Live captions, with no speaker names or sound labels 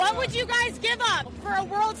What would you guys give up for a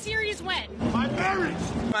World Series win? My marriage.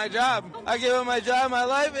 My job. I give up my job, my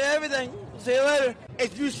life, and everything. See you later.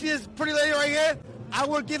 If you see this pretty lady right here, I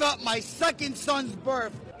would give up my second son's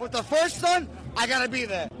birth. But the first son, I gotta be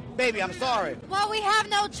there. Baby, I'm sorry. Well, we have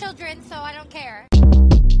no children, so I don't care.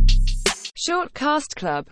 Short Cast Club